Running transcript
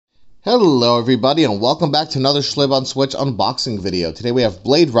Hello everybody and welcome back to another Schlib on Switch unboxing video. Today we have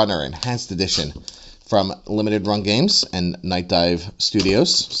Blade Runner Enhanced Edition from Limited Run Games and Night Dive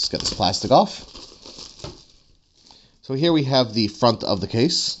Studios. Let's get this plastic off. So here we have the front of the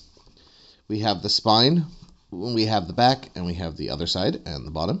case. We have the spine, we have the back, and we have the other side and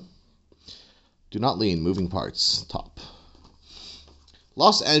the bottom. Do not lean, moving parts, top.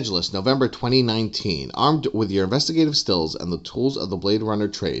 Los Angeles, November 2019. Armed with your investigative skills and the tools of the Blade Runner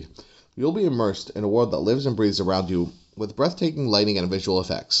trade, you'll be immersed in a world that lives and breathes around you with breathtaking lighting and visual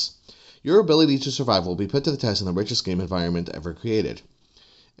effects. Your ability to survive will be put to the test in the richest game environment ever created.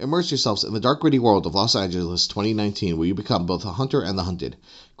 Immerse yourselves in the dark, gritty world of Los Angeles 2019, where you become both a hunter and the hunted.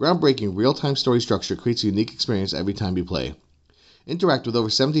 Groundbreaking real-time story structure creates a unique experience every time you play. Interact with over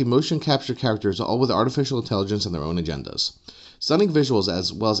 70 motion capture characters, all with artificial intelligence and their own agendas. Stunning visuals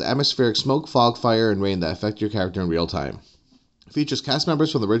as well as atmospheric smoke, fog, fire, and rain that affect your character in real time. Features cast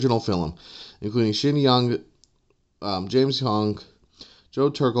members from the original film, including Shin Young, James Hong, Joe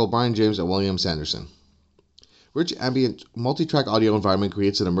Turkel, Brian James, and William Sanderson. Rich ambient multi-track audio environment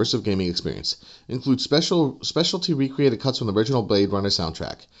creates an immersive gaming experience. Includes specialty recreated cuts from the original Blade Runner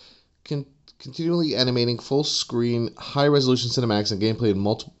soundtrack. Continually animating full-screen, high-resolution cinematics and gameplay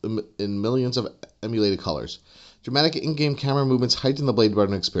in millions of emulated colors. Dramatic in-game camera movements heighten the Blade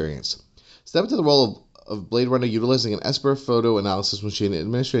Runner experience. Step into the role of Blade Runner utilizing an Esper photo analysis machine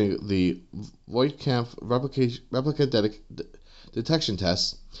administering the Voight-Kampff replica detection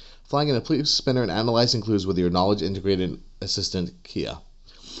tests, flying in a police spinner and analyzing clues with your knowledge integrated assistant Kia.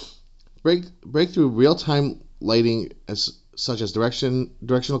 Breakthrough real-time lighting such as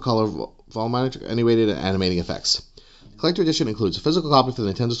directional color, volumetric, animated, and animating effects. The Collector Edition includes a physical copy for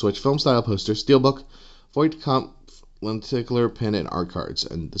the Nintendo Switch, film-style poster, steelbook, Voight-Kampff lenticular pin, and art cards,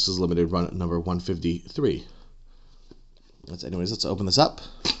 and this is limited run number 153. Let's open this up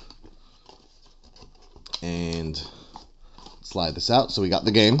and slide this out. So we got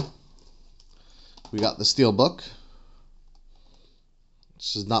the game, we got the steelbook.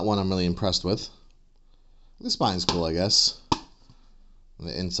 This is not one I'm really impressed with. The spine's cool, I guess. On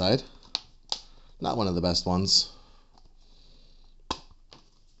the inside, not one of the best ones.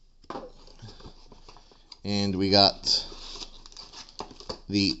 And we got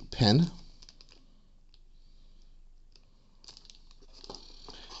the pen.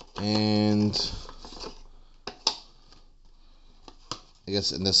 And I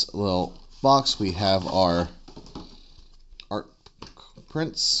guess in this little box we have our art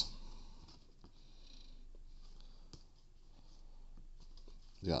prints.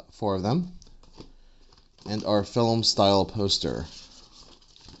 We got 4 of them. And our film style poster.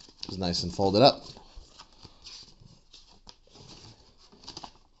 It's nice and folded up.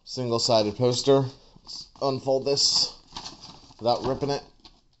 Single-sided poster. Let's unfold this without ripping it.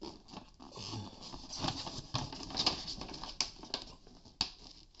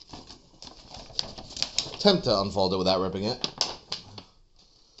 Attempt to unfold it without ripping it.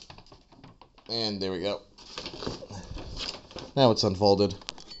 And there we go. Now it's unfolded.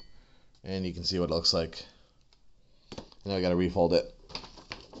 And you can see what it looks like. Now I gotta refold it.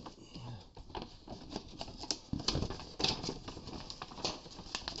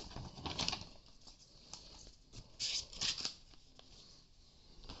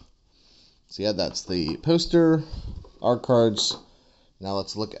 So yeah, that's the poster, art cards. Now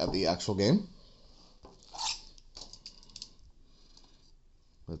let's look at the actual game.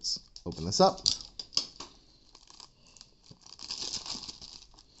 Let's open this up.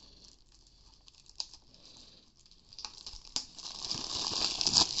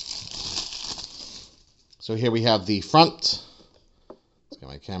 So here we have the front. Let's get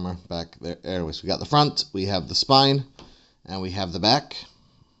my camera back there. Anyways, we got the front, we have the spine, and we have the back.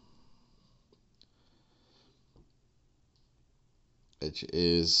 Which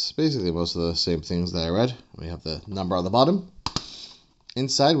is basically most of the same things that I read. We have the number on the bottom.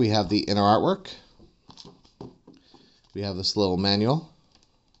 Inside we have the inner artwork. We have this little manual.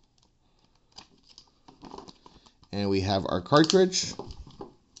 And we have our cartridge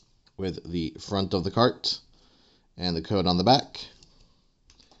with the front of the cart and the code on the back.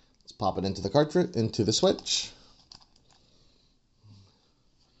 Let's pop it into the cartridge, into the switch,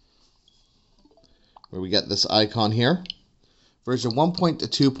 where we get this icon here. Version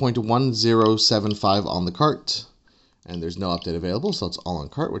 1.2.1075 on the cart, and there's no update available, so it's all on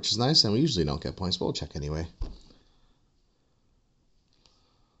cart, which is nice, and we usually don't get points, but we'll check anyway.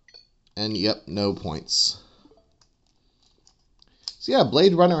 And yep, no points. So yeah,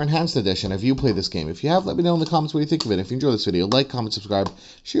 Blade Runner Enhanced Edition. Have you played this game? If you have, let me know in the comments what you think of it. If you enjoyed this video, like, comment, subscribe,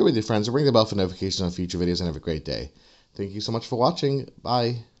 share with your friends, and ring the bell for notifications on future videos, and have a great day. Thank you so much for watching.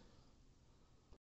 Bye.